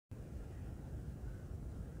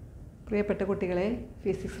പ്രിയപ്പെട്ട കുട്ടികളെ,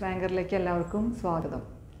 ഫിസിക്സ് റാങ്കറിലേക്ക് എല്ലാവർക്കും സ്വാഗതം.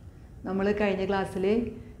 നമ്മൾ കഴിഞ്ഞ ക്ലാസ്സിൽ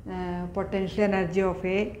potential energy of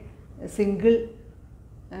A single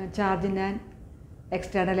charge in an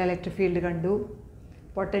external electric field കണ്ടു.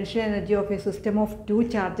 Potential energy of A system of 2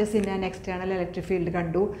 charges in an external electric field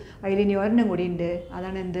കണ്ടു. അതിൽ ഇനി ഒരെണ്ണം കൂടി ഉണ്ട്.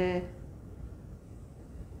 അതാണ് എന്ത്?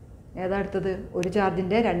 ഏതാ അടുത്തത്? ഒരു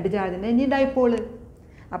ചാർജിൻ്റെ 2 ചാർജിൻ്റെ ഇനി ഡൈപോള്.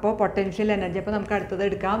 അപ്പോൾ പൊട്ടൻഷ്യൽ എനർജി, അപ്പോൾ നമുക്ക് അടുത്തത്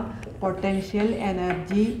എടുക്കാം. Potential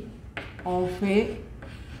energy of A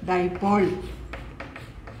dipole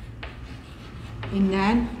in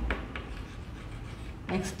an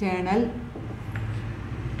external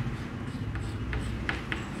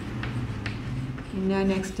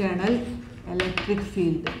electric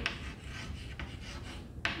field.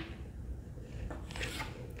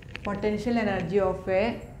 Potential energy of a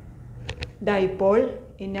dipole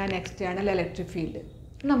in an external electric field.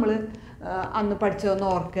 നമ്മൾ അന്ന് പഠിച്ചതൊന്ന്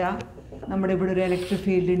ഓർക്കുക. നമ്മുടെ ഇവിടെ ഒരു ഇലക്ട്രിക്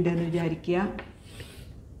ഫീൽഡ് ഉണ്ടെന്ന് വിചാരിക്കുക.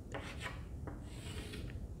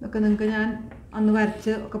 ഇതൊക്കെ നിങ്ങൾക്ക് ഞാൻ അന്ന്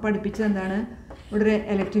വരച്ച് ഒക്കെ പഠിപ്പിച്ചത് എന്താണ്? ഇവിടെ ഒരു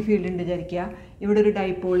ഇലക്ട്രിക് ഫീൽഡ് ഉണ്ട് വിചാരിക്കുക. ഇവിടെ ഒരു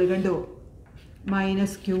ഡൈപോള് കണ്ടു,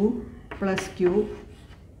 -q + q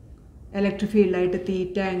ഇലക്ട്രിക് ഫീൽഡായിട്ട്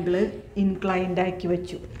തീറ്റ ആംഗിള് ഇൻക്ലൈൻഡ് ആക്കി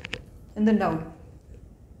വെച്ചു. എന്തുണ്ടാവും?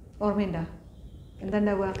 ഓർമ്മയുണ്ടോ? എന്താ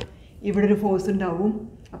ഉണ്ടാവുക? ഇവിടെ ഒരു ഫോഴ്സ് ഉണ്ടാവും.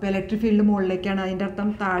 അപ്പോൾ ഇലക്ട്രിക് ഫീൽഡ് മുകളിലേക്കാണ്. അതിൻ്റെ അർത്ഥം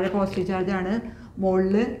താഴെ പോസിറ്റീവ് ചാർജാണ്,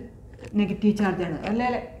 മുകളിൽ നെഗറ്റീവ് ചാർജാണ്. അല്ലേ?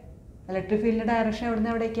 ഇലക്ട്രിക് ഫീൽഡിൻ്റെ ഡയറക്ഷൻ എവിടെ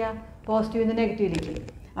നിന്ന് എവിടേക്കാണ്? പോസിറ്റീവിൽ നിന്ന് നെഗറ്റീവിലേക്ക്.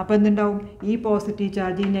 അപ്പോൾ എന്തുണ്ടാവും? ഈ പോസിറ്റീവ്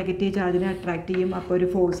ചാർജ് ഈ നെഗറ്റീവ് ചാർജിനെ അട്രാക്ട് ചെയ്യും. അപ്പോൾ ഒരു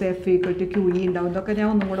ഫോഴ്സ് F = QE ഉണ്ടാവും. ഇതൊക്കെ ഞാൻ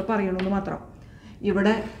ഒന്നും കൂടെ പറയണമെന്ന് മാത്രം.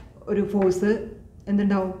 ഇവിടെ ഒരു ഫോഴ്സ്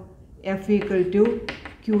എന്തുണ്ടാവും? F =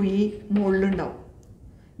 QE മുകളിലുണ്ടാവും.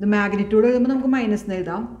 ഇത് മാഗ്നിറ്റ്യൂഡ് എഴുതുമ്പോൾ നമുക്ക് മൈനസ് എന്ന്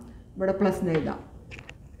എഴുതാം, ഇവിടെ പ്ലസ് എന്ന് എഴുതാം.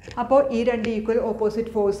 അപ്പോൾ ഈ 2 ഈക്വൽ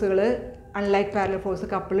ഓപ്പോസിറ്റ് ഫോഴ്സുകൾ അൺലൈക്ക് പാരലൽ ഫോഴ്സ്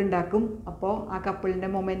കപ്പിൾ ഉണ്ടാക്കും. അപ്പോൾ ആ കപ്പിളിൻ്റെ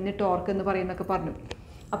മൊമെൻറ്റിന് ടോർക്ക് എന്ന് പറയുന്നൊക്കെ പറഞ്ഞു.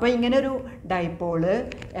 അപ്പോൾ ഇങ്ങനെ ഒരു dipole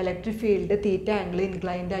electric field theta angle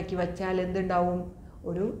inclined ആക്കി വെച്ചാൽ എന്തുണ്ടാവും?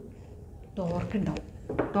 ഒരു ടോർക്ക് ഉണ്ടാവും.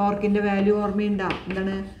 ടോർക്കിൻ്റെ വാല്യൂ ഓർമ്മയുണ്ടോ?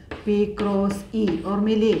 എന്താണ്? P×E.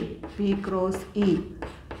 ഓർമ്മയില്ലേ? P×E.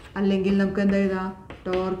 അല്ലെങ്കിൽ നമുക്ക് എന്താ എഴുതാം?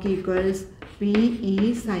 Torque equals PE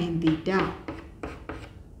sin θ.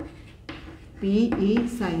 PE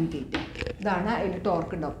sin θ. ഇതാണ് അതിൽ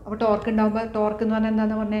ടോർക്ക് ഉണ്ടാവും. അപ്പോൾ ടോർക്ക് ഉണ്ടാകുമ്പോൾ, ടോർക്ക് എന്ന് പറഞ്ഞാൽ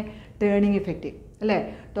എന്താണെന്ന് പറഞ്ഞാൽ ടേണിങ് ഇഫക്റ്റ് അല്ലേ?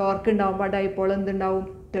 ടോർക്ക് ഉണ്ടാകുമ്പോൾ ഡൈപോൾ എന്തുണ്ടാവും?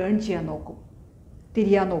 ടേൺ ചെയ്യാൻ നോക്കും,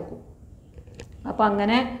 തിരിയാൻ നോക്കും. അപ്പോൾ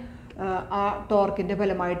അങ്ങനെ ആ ടോർക്കിൻ്റെ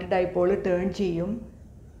ഫലമായിട്ട് ഡൈപോൾ ടേൺ ചെയ്യും.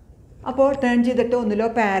 അപ്പോൾ ടേൺ ചെയ്തിട്ട് ഒന്നിലോ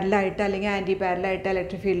പാരലായിട്ട് അല്ലെങ്കിൽ ആൻറ്റി പാരലായിട്ട്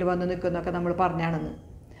ഇലക്ട്രിക് ഫീൽഡ് വന്ന് നിൽക്കുന്നതൊക്കെ നമ്മൾ പറഞ്ഞാണെന്ന്.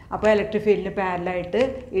 അപ്പോൾ ഇലക്ട്രിക് ഫീൽഡിന് പാരലായിട്ട്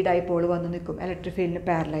ഈ ഡൈപോൾ വന്ന് നിൽക്കും, ഇലക്ട്രിക് ഫീൽഡിന്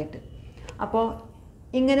പാരലായിട്ട്. അപ്പോൾ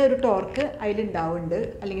ഇങ്ങനെ ഒരു ടോർക്ക് അതിലുണ്ടാവുന്നുണ്ട്,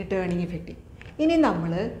 അല്ലെങ്കിൽ ടേണിങ് ഇഫക്റ്റ്. ഇനി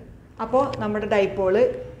നമ്മൾ അപ്പോൾ നമ്മുടെ ഡൈപോള്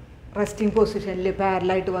റെസ്റ്റിംഗ് പൊസിഷനിൽ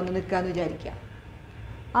പാരലായിട്ട് വന്ന് നിൽക്കുകയെന്ന് വിചാരിക്കുക.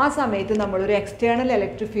 ആ സമയത്ത് നമ്മളൊരു എക്സ്റ്റേണൽ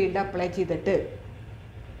ഇലക്ട്രിക് ഫീൽഡ് അപ്ലൈ ചെയ്തിട്ട്,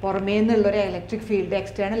 പുറമേ നിന്നുള്ളൊരു electric field,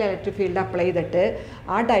 external electric field apply ചെയ്തിട്ട്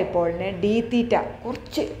ആ ഡൈപോളിനെ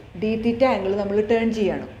കുറച്ച് d θ ആംഗിൾ നമ്മൾ ടേൺ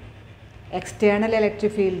ചെയ്യണം. എക്സ്റ്റേണൽ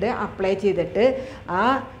ഇലക്ട്രിക് ഫീൽഡ് അപ്ലൈ ചെയ്തിട്ട് ആ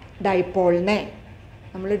ഡൈപോളിനെ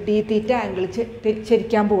നമ്മൾ d θ ആംഗിൾ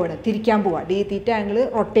തിരിക്കാൻ പോവുക. d θ ആംഗിൾ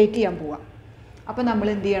റൊട്ടേറ്റ് ചെയ്യാൻ പോവുക. അപ്പോൾ നമ്മൾ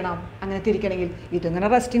എന്ത് ചെയ്യണം? അങ്ങനെ തിരിക്കണമെങ്കിൽ ഇതിങ്ങനെ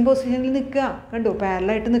റെസ്റ്റിംഗ് പൊസിഷനിൽ നിൽക്കുക, കണ്ടു,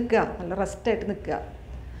 പാരലായിട്ട് നിൽക്കുക, നല്ല റെസ്റ്റായിട്ട് നിൽക്കുക.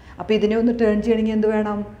 അപ്പോൾ ഇതിനെ ഒന്ന് ടേൺ ചെയ്യണമെങ്കിൽ എന്ത്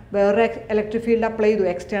വേണം? വേറെ ഇലക്ട്രിക് ഫീൽഡ് അപ്ലൈ ചെയ്തു,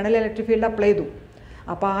 എക്സ്റ്റേണൽ ഇലക്ട്രിക് ഫീൽഡ് അപ്ലൈ ചെയ്തു.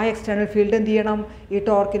 അപ്പോൾ ആ എക്സ്റ്റേണൽ ഫീൽഡ് എന്ത് ചെയ്യണം? ഈ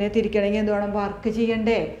ടോർക്കിനെ തിരിക്കണമെങ്കിൽ എന്ത് വേണം? വർക്ക്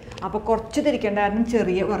ചെയ്യണ്ടേ? അപ്പോൾ കുറച്ച് തിരിക്കേണ്ട, കാരണം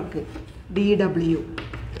ചെറിയ വർക്ക്. dW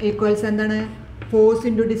ഈക്വൽസ് എന്താണ്? Force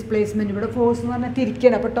into displacement. ഇവിടെ ഫോഴ്സ് എന്ന് പറഞ്ഞാൽ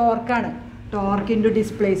തിരിക്കണം, അപ്പോൾ ടോർക്കാണ്. Torque into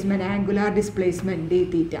displacement, angular displacement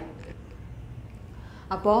d θ.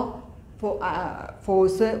 അപ്പോൾ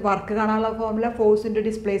ഫോഴ്സ് വർക്ക് കാണാനുള്ള ഫോർമുല ഫോഴ്സ് ഇൻറ്റു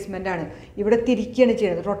ഡിസ്പ്ലേസ്മെൻ്റ് ആണ്. ഇവിടെ തിരിക്കുകയാണ്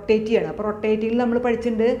ചെയ്യുന്നത്, റൊട്ടേറ്റ് ചെയ്യണം. അപ്പോൾ റൊട്ടേറ്റിങ്ങിൽ നമ്മൾ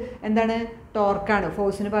പഠിച്ചിട്ടുണ്ട് എന്താണ്? ടോർക്കാണ്.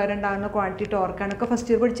 ഫോഴ്സിന് പകരം ഉണ്ടാകുന്ന ക്വാണ്ടിറ്റി ടോർക്കാണ്. ഒക്കെ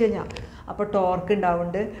ഫസ്റ്റ് ഇയർ പഠിച്ചു കഴിഞ്ഞാൽ. അപ്പോൾ ടോർക്ക്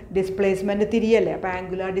ഉണ്ടാവുന്നുണ്ട്, ഡിസ്പ്ലേസ്മെൻറ്റ് തിരിയല്ലേ, അപ്പോൾ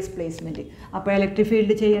ആംഗുലാർ ഡിസ്പ്ലേസ്മെൻറ്റ്. അപ്പോൾ ഇലക്ട്രിക്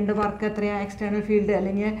ഫീൽഡ് ചെയ്യേണ്ട വർക്ക് എത്രയാണ്? എക്സ്റ്റേണൽ ഫീൽഡ്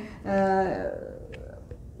അല്ലെങ്കിൽ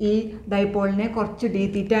ഈ ഡൈപോളിനെ കുറച്ച് d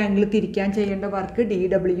θ ആംഗിൾ തിരിക്കാൻ ചെയ്യേണ്ട work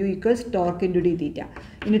dW equals torque into d θ.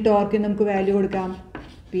 ഇനി ടോർക്കിന് നമുക്ക് വാല്യൂ കൊടുക്കാം,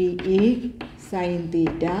 PE sin θ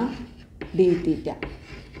d θ.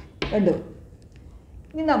 കണ്ടു?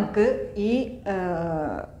 ഇനി നമുക്ക് ഈ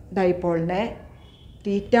ഡൈപോളിനെ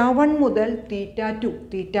θ1 മുതൽ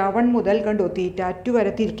θ1 മുതൽ കണ്ടു θ2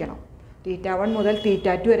 വരെ തിരിക്കണം. θ1 മുതൽ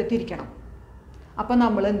θ2 വരെ തിരിക്കണം. അപ്പോൾ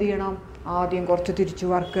നമ്മൾ എന്ത് ചെയ്യണം? ആദ്യം കുറച്ച് തിരിച്ചു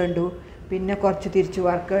വർക്ക് കണ്ടു, പിന്നെ കുറച്ച് തിരിച്ചു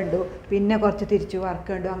വർക്ക് കണ്ടു, പിന്നെ കുറച്ച് തിരിച്ചു വർക്ക്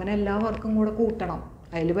കണ്ടു. അങ്ങനെ എല്ലാ വർക്കും കൂടെ കൂട്ടണം.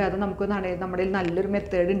 അതിൽ വേറെ നമുക്ക് നമ്മുടെ നല്ലൊരു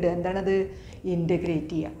മെത്തേഡ് ഉണ്ട്. എന്താണത്?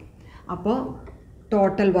 ഇൻ്റഗ്രേറ്റ് ചെയ്യുക. അപ്പോൾ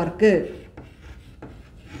ടോട്ടൽ വർക്ക്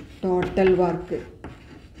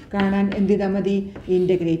കാണാൻ എന്ത് ചെയ്താൽ മതി?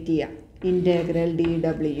 ഇൻ്റഗ്രേറ്റ് ചെയ്യാം. ഇൻ്റഗ്രൽ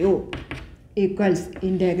dw ഈക്വൽസ്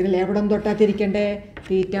ഇൻ്റഗ്രൽ എവിടെ തൊട്ടാ തിരിക്കണ്ടേ?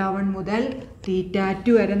 θ1 മുതൽ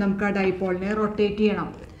θ2 വരെ നമുക്ക് ആ ഡൈപോളിനെ റൊട്ടേറ്റ് ചെയ്യണം.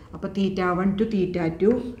 അപ്പോൾ θ1 to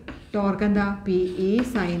θ2 ടോർക്ക് എന്താ? PE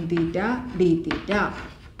sin θ d θ.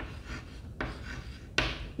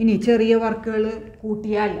 ഇനി ചെറിയ വർക്കുകൾ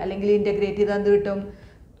കൂട്ടിയാൽ അല്ലെങ്കിൽ ഇൻ്റഗ്രേറ്റ് ചെയ്താൽ എന്ത് കിട്ടും?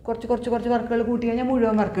 കുറച്ച് വർക്കുകൾ കൂട്ടി കഴിഞ്ഞാൽ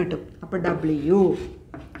മുഴുവൻ വർക്ക് കിട്ടും. അപ്പോൾ W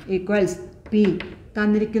ഈക്വൽസ് P.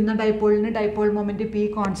 തന്നിരിക്കുന്ന ഡൈപോളിന് ഡൈപോൾ മൊമെൻറ്റ് P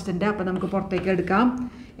കോൺസ്റ്റൻ്റ്. അപ്പോൾ നമുക്ക് പുറത്തേക്ക് എടുക്കാം.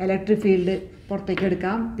 ഇലക്ട്രിക് ഫീൽഡ് പുറത്തേക്ക്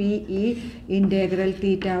എടുക്കാം. PE ഇൻ്റഗ്രൽ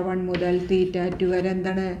θ1 മുതൽ θ2 വരെ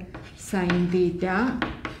എന്താണ്? sin θ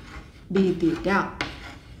d θ.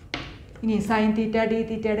 ഇനി sin θ d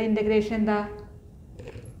θയുടെ ഇൻ്റഗ്രേഷൻ എന്താ?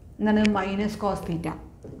 എന്താണ്? Minus cos θ.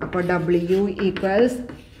 അപ്പോൾ W equals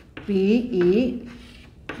PE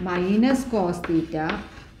minus cos θ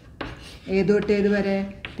ഏത് തൊട്ട് ഏത് വരെ?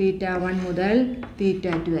 θ1 മുതൽ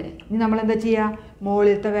θ2 വരെ. ഇനി നമ്മളെന്താ ചെയ്യുക?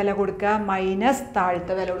 മുകളിലത്തെ വില കൊടുക്കുക, മൈനസ്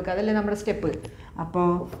താഴത്തെ വില കൊടുക്കുക. അതല്ലേ നമ്മുടെ സ്റ്റെപ്പ്. അപ്പോൾ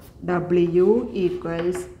W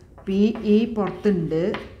ഈക്വൽസ് PE പുറത്തുണ്ട്.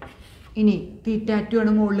 ഇനി θ2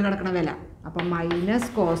 ആണ് മുകളിൽ കിടക്കണ വില. അപ്പോൾ മൈനസ്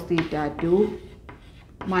കോസ് θ2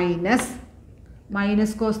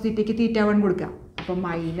 മൈനസ് കോസ് θയ്ക്ക് θ1 കൊടുക്കാം. അപ്പോൾ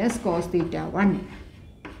മൈനസ് കോസ് θ1.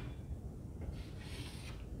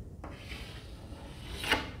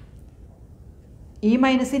 ഈ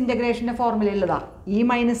മൈനസ് ഇൻ്റഗ്രേഷൻ്റെ ഫോർമുലയുള്ളതാണ്. ഈ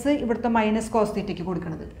മൈനസ് ഇവിടുത്തെ മൈനസ് കോസ് θയ്ക്ക്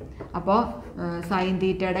കൊടുക്കുന്നത്. അപ്പോൾ സൈൻ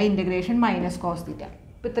θയുടെ ഇൻ്റഗ്രേഷൻ മൈനസ് കോസ് θ.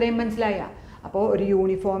 ഇപ്പോൾ ഇത്രയും മനസ്സിലായ? അപ്പോൾ ഒരു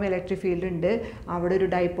യൂണിഫോം ഇലക്ട്രിക് ഫീൽഡ് ഉണ്ട്. അവിടെ ഒരു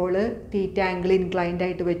ഡൈപോള് θ ആംഗിൾ ഇൻക്ലൈൻഡ്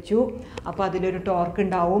ആയിട്ട് വെച്ചു. അപ്പോൾ അതിലൊരു ടോർക്ക്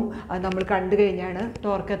ഉണ്ടാവും. അത് നമ്മൾ കണ്ടു കഴിഞ്ഞാണ്.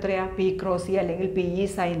 ടോർക്ക് എത്രയാണ്? P ക്രോസ് E അല്ലെങ്കിൽ PE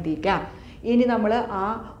സൈൻ θ. ഇനി നമ്മൾ ആ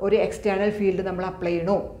ഒരു എക്സ്റ്റേണൽ ഫീൽഡ് നമ്മൾ അപ്ലൈ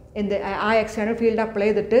ചെയ്യണോ? എന്ത്? ആ എക്സ്റ്റേണൽ ഫീൽഡ് അപ്ലൈ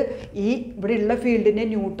ചെയ്തിട്ട് ഈ ഇവിടെയുള്ള ഫീൽഡിനെ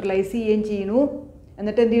ന്യൂട്രലൈസ് ചെയ്യുകയും ചെയ്യുന്നു.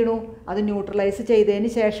 എന്നിട്ട് എന്ത് ചെയ്യണു? അത് ന്യൂട്രലൈസ് ചെയ്തതിന്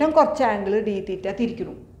ശേഷം കുറച്ച് ആംഗിൾ d θ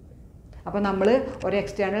തിരിക്കുന്നു. അപ്പോൾ നമ്മൾ ഒരു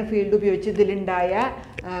എക്സ്റ്റേണൽ ഫീൽഡ് ഉപയോഗിച്ച് ഇതിലുണ്ടായ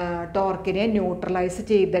ടോർക്കിനെ ന്യൂട്രലൈസ്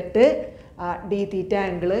ചെയ്തിട്ട് d θ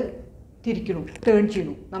ആംഗിൾ തിരിക്കുന്നു, ടേൺ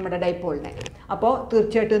ചെയ്യുന്നു നമ്മുടെ ഡൈപോളിനെ. അപ്പോൾ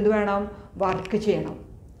തീർച്ചയായിട്ടും എന്ത് വേണം? വർക്ക് ചെയ്യണം.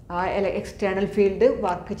 ആ എക്സ്റ്റേണൽ ഫീൽഡ്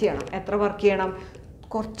വർക്ക് ചെയ്യണം. എത്ര വർക്ക് ചെയ്യണം?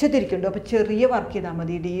 കുറച്ച് തിരിക്കുന്നുണ്ട്. അപ്പോൾ ചെറിയ വർക്ക് ചെയ്താൽ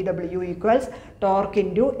മതി. dw ഈക്വൽസ് ടോർക്ക്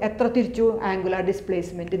ഇൻറ്റു എത്ര തിരിച്ചു? Angular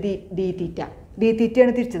displacement d θ. d θ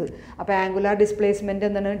ആണ് തിരിച്ചത്. അപ്പോൾ ആംഗുലാർ ഡിസ്പ്ലേസ്മെൻറ്റ്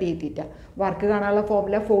എന്താണ്? d θ. വർക്ക് കാണാനുള്ള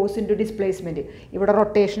ഫോർമുല ഫോഴ്സ് ഇൻറ്റു ഡിസ്പ്ലേസ്മെൻറ്റ്. ഇവിടെ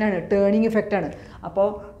റൊട്ടേഷനാണ്, ടേണിങ് ഇഫക്റ്റാണ്. അപ്പോൾ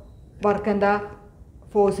വർക്ക് എന്താ?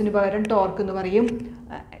 ഫോഴ്സിന് പകരം ടോർക്ക് എന്ന് പറയും.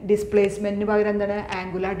 ഡിസ്പ്ലേസ്മെൻറ്റിന് പകരം എന്താണ്?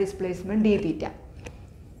 Angular displacement d θ.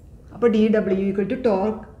 അപ്പോൾ dw equal to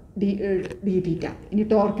torque d θ. ഇനി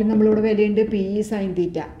ടോർക്കിന് നമ്മളിവിടെ വിലയുണ്ട് PE സൈൻ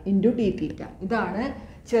θ ഇൻറ്റു d θ. ഇതാണ്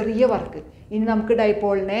ചെറിയ വർക്ക്. ഇനി നമുക്ക്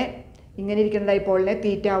ഡൈപോളിനെ ഇങ്ങനെ ഇരിക്കുന്ന ഡൈപോളിനെ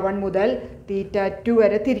θ1 മുതൽ θ2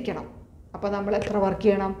 വരെ തിരിക്കണം. അപ്പോൾ നമ്മൾ എത്ര വർക്ക്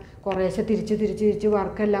ചെയ്യണം? കുറേശ്ശെ തിരിച്ച്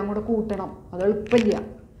വർക്കെല്ലാം കൂടെ കൂട്ടണം. അത് എളുപ്പമില്ല.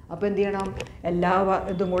 അപ്പോൾ എന്ത് ചെയ്യണം? എല്ലാ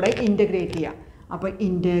ഇതും കൂടെ ഇൻ്റഗ്രേറ്റ് ചെയ്യുക. അപ്പോൾ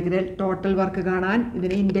ഇൻ്റഗ്രൽ ടോട്ടൽ വർക്ക് കാണാൻ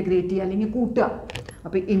ഇതിനെ ഇൻ്റഗ്രേറ്റ് ചെയ്യുക അല്ലെങ്കിൽ കൂട്ടുക.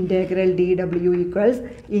 അപ്പോൾ ഇൻ്റഗ്രൽ dw ഈക്വൽസ്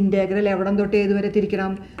ഇൻ്റഗ്രൽ എവിടം തൊട്ട് ഏത് വരെ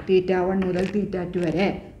തിരിക്കണം? θ1 മുതൽ θ2 വരെ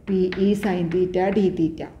PE സൈൻ θ d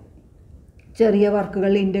θ. ചെറിയ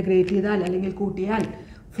വർക്കുകൾ ഇൻ്റഗ്രേറ്റ് ചെയ്താൽ അല്ലെങ്കിൽ കൂട്ടിയാൽ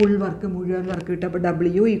ഫുൾ വർക്ക് മുഴുവൻ വർക്ക് കിട്ടും. അപ്പോൾ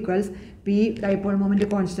W equals P dipole moment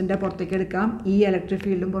constant പുറത്തേക്ക് എടുക്കാം. ഈ ഇലക്ട്രിക്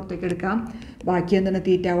ഫീൽഡും പുറത്തേക്ക് എടുക്കാം. ബാക്കി എന്താണ്?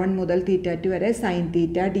 θ1 മുതൽ θ2 വരെ സൈൻ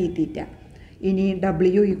θ d θ. ഇനി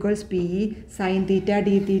W equals PE sign θ d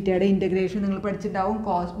θയുടെ integration നിങ്ങൾ പഠിച്ചിട്ടുണ്ടാവും.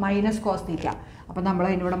 Minus cos θ. അപ്പോൾ നമ്മൾ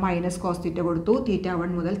അതിനോട് മൈനസ് കോസ് θ കൊടുത്തു.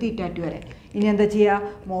 θ1 മുതൽ θ2 വരെ. ഇനി എന്താ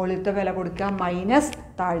ചെയ്യുക? മുകളിലത്തെ വില കൊടുക്കുക, മൈനസ്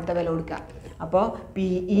താഴത്തെ വില കൊടുക്കുക. അപ്പോൾ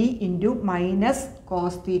PE ഇൻറ്റു മൈനസ്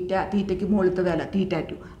കോസ് θ. θയ്ക്ക് മുകളിലത്തെ വില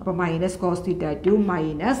θ2. അപ്പോൾ minus cos θ2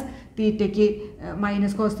 minus θയ്ക്ക്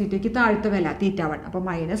minus cos θയ്ക്ക് താഴത്തെ വില θ1. അപ്പോൾ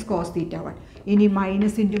മൈനസ് കോസ് θ1. ഇനി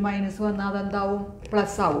മൈനസ് ഇൻറ്റു മൈനസ് വന്നാൽ അതെന്താവും?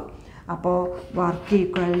 പ്ലസ് ആവും. അപ്പോൾ work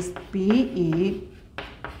equals PE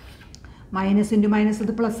minus into minus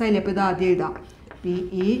ഇത് പ്ലസ് ആയില്ലേ? അപ്പോൾ ഇത് ആദ്യം എഴുതാം.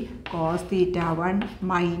 PE cos θ1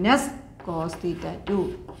 minus cos θ2.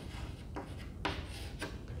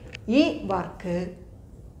 ഈ വർക്ക്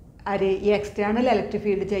ഈ എക്സ്റ്റേണൽ ഇലക്ട്രിക്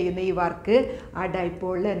ഫീൽഡ് ചെയ്യുന്ന ഈ വർക്ക് ആ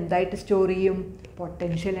ഡൈപോളിൽ എന്തായിട്ട് സ്റ്റോർ ചെയ്യും?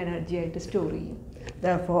 പൊട്ടൻഷ്യൽ എനർജി ആയിട്ട് സ്റ്റോർ ചെയ്യും.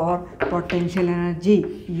 Therefore potential energy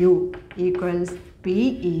U equals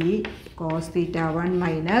PE cos θ1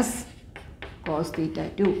 minus cos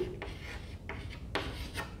θ2.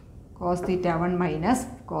 cos θ1 minus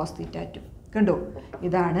cos θ2. കണ്ടോ?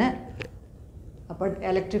 ഇതാണ്. അപ്പോൾ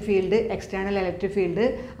electric field, external electric field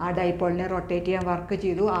ആ ഡൈപോളിനെ റൊട്ടേറ്റ് ചെയ്യാൻ വർക്ക്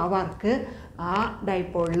ചെയ്തു. ആ വർക്ക് ആ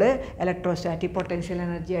ഡൈപോളിൽ ഇലക്ട്രോസ്റ്റാറ്റിക് പൊട്ടൻഷ്യൽ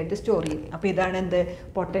എനർജി ആയിട്ട് സ്റ്റോർ ചെയ്യും. അപ്പോൾ ഇതാണ് എന്ത്?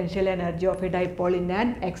 Potential energy of A dipole in an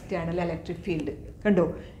external electric field. കണ്ടോ?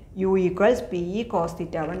 U equals P E cos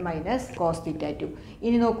theta 1 minus cos theta 2.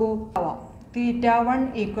 ഇനി നോക്കൂ, തീറ്റ 1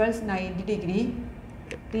 ഈക്വൽസ് 90 ഡിഗ്രി,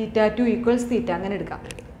 തീറ്റ 2 ഈക്വൽസ് തീറ്റ, അങ്ങനെ എടുക്കാം.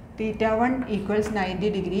 തീറ്റ 1 ഈക്വൽസ് 90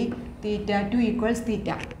 ഡിഗ്രി, തീറ്റ 2 ഈക്വൽസ് തീറ്റ.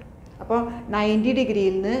 അപ്പോൾ 90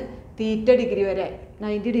 ഡിഗ്രിയിൽ നിന്ന് തീറ്റ ഡിഗ്രി വരെ,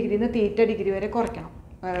 90 ഡിഗ്രിയിൽ നിന്ന് തീറ്റ ഡിഗ്രി വരെ കുറയ്ക്കണം,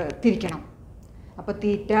 തിരിക്കണം. അപ്പോൾ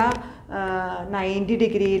തീറ്റ 90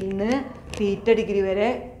 ഡിഗ്രിയിൽ നിന്ന് തീറ്റ ഡിഗ്രി വരെ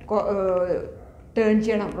ടേൺ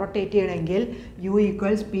ചെയ്യണം, റൊട്ടേറ്റ് ചെയ്യണമെങ്കിൽ U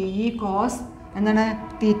equals P E cos എന്താണ്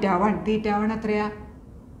തീറ്റ 1. തീറ്റ 1 എത്രയാ?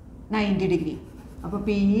 90 ഡിഗ്രി. അപ്പോൾ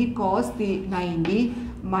പി ഇ കോസ് 90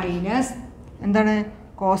 മൈനസ് എന്താണ്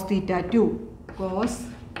കോസ് തീറ്റ 2. കോസ്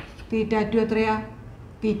തീറ്റ 2 എത്രയാ?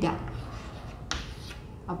 തീറ്റ.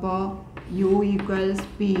 അപ്പോൾ U equals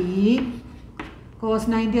P E cos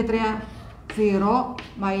 90 എത്രയാ? 0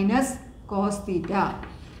 മൈനസ് കോസ് തീറ്റ.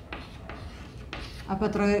 അപ്പോൾ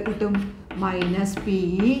എത്ര കിട്ടും? Minus P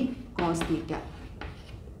E cos theta,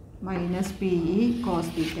 minus P E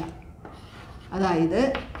cos theta. അതായത്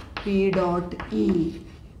പി ഡോട്ട് ഇ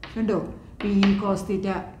കണ്ടോ? പി ഇ കോസ് തീറ്റ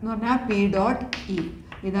എന്ന് പറഞ്ഞാൽ പി ഡോട്ട് ഇ.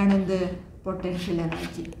 ഇതാണ് എന്ത്? Potential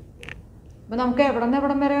energy. അപ്പോൾ നമുക്ക് എവിടെ നിന്ന്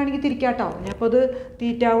എവിടം വരെ വേണമെങ്കിൽ തിരിക്കാം കേട്ടോ. അപ്പോൾ അത്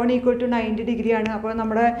തീറ്റ 1 ഈക്വൽ ടു 90 ഡിഗ്രിയാണ്. അപ്പോൾ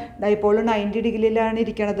നമ്മുടെ ഡൈപോൾ 90 ഡിഗ്രിയിലാണ്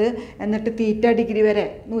ഇരിക്കണത്. എന്നിട്ട് തീറ്റ ഡിഗ്രി വരെ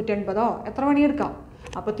 180 എത്ര മണി എടുക്കാം.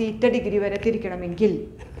 അപ്പോൾ തീറ്റ ഡിഗ്രി വരെ തിരിക്കണമെങ്കിൽ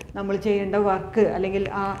നമ്മൾ ചെയ്യേണ്ട വർക്ക്, അല്ലെങ്കിൽ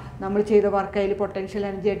ആ നമ്മൾ ചെയ്ത വർക്ക് അതിൽ പൊട്ടൻഷ്യൽ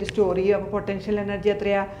എനർജി ആയിട്ട് സ്റ്റോർ ചെയ്യും. അപ്പോൾ പൊട്ടൻഷ്യൽ എനർജി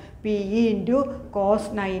എത്രയാ? പി ഇ ഇൻറ്റു കോസ്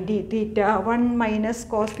 90 തീറ്റ 1 മൈനസ്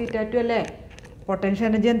കോസ് തീറ്റ 2 അല്ലേ? പൊട്ടൻഷ്യൽ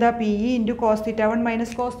എനർജി എന്താ? P E into cos theta 1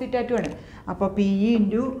 minus cos theta 2 ആണ്. അപ്പോൾ P E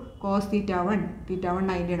into cos theta 1, തീറ്റ 1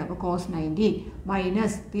 90 ആണ്. അപ്പോൾ കോസ് 90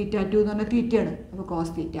 മൈനസ് തീറ്റ 2 എന്ന് പറഞ്ഞാൽ തീറ്റയാണ്. അപ്പോൾ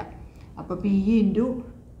കോസ് തീറ്റ. അപ്പോൾ പി ഇ ഇൻറ്റു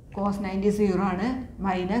കോസ് 90 0 ആണ്,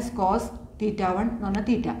 മൈനസ് കോസ് തീറ്റ 1 എന്ന് പറഞ്ഞാൽ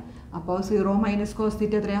തീറ്റ. അപ്പോൾ 0 മൈനസ് കോസ്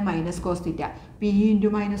തീറ്റ എത്രയാണ്? Minus cos theta. P E into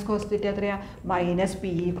minus cos theta എത്രയാണ്? Minus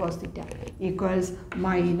P E cos theta equals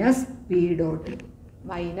minus P dot E,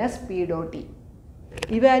 minus P dot E.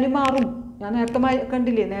 ഈ value മാറും. ഞാൻ നേരത്തെ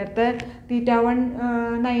കണ്ടില്ലേ, നേരത്തെ തീറ്റ 1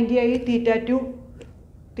 90 ആയി,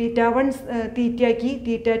 തീറ്റ 1 തീറ്റയാക്കി,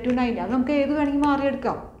 തീറ്റ 2 90. അത് നമുക്ക് ഏത് വേണമെങ്കിൽ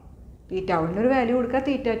മാറിയെടുക്കാം. തീറ്റ 1 ഒരു വാല്യൂ കൊടുക്കുക,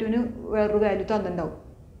 തീറ്റ 2 വേറൊരു വാല്യൂ തന്നിട്ടുണ്ടാവും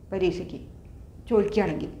പരീക്ഷയ്ക്ക്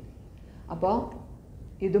ചോദിക്കുകയാണെങ്കിൽ. അപ്പോൾ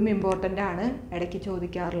ഇതും ഇമ്പോർട്ടൻ്റ് ആണ്, ഇടയ്ക്ക്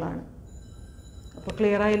ചോദിക്കാറുള്ളതാണ്. അപ്പോൾ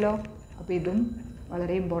ക്ലിയർ ആയല്ലോ. അപ്പോൾ ഇതും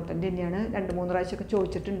വളരെ ഇമ്പോർട്ടൻ്റ് തന്നെയാണ്. 2-3 പ്രാവശ്യമൊക്കെ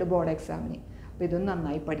ചോദിച്ചിട്ടുണ്ട് ബോർഡ് എക്സാമിന്. അപ്പോൾ ഇതും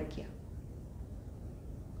നന്നായി പഠിക്കുക.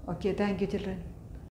 Okay, thank you children.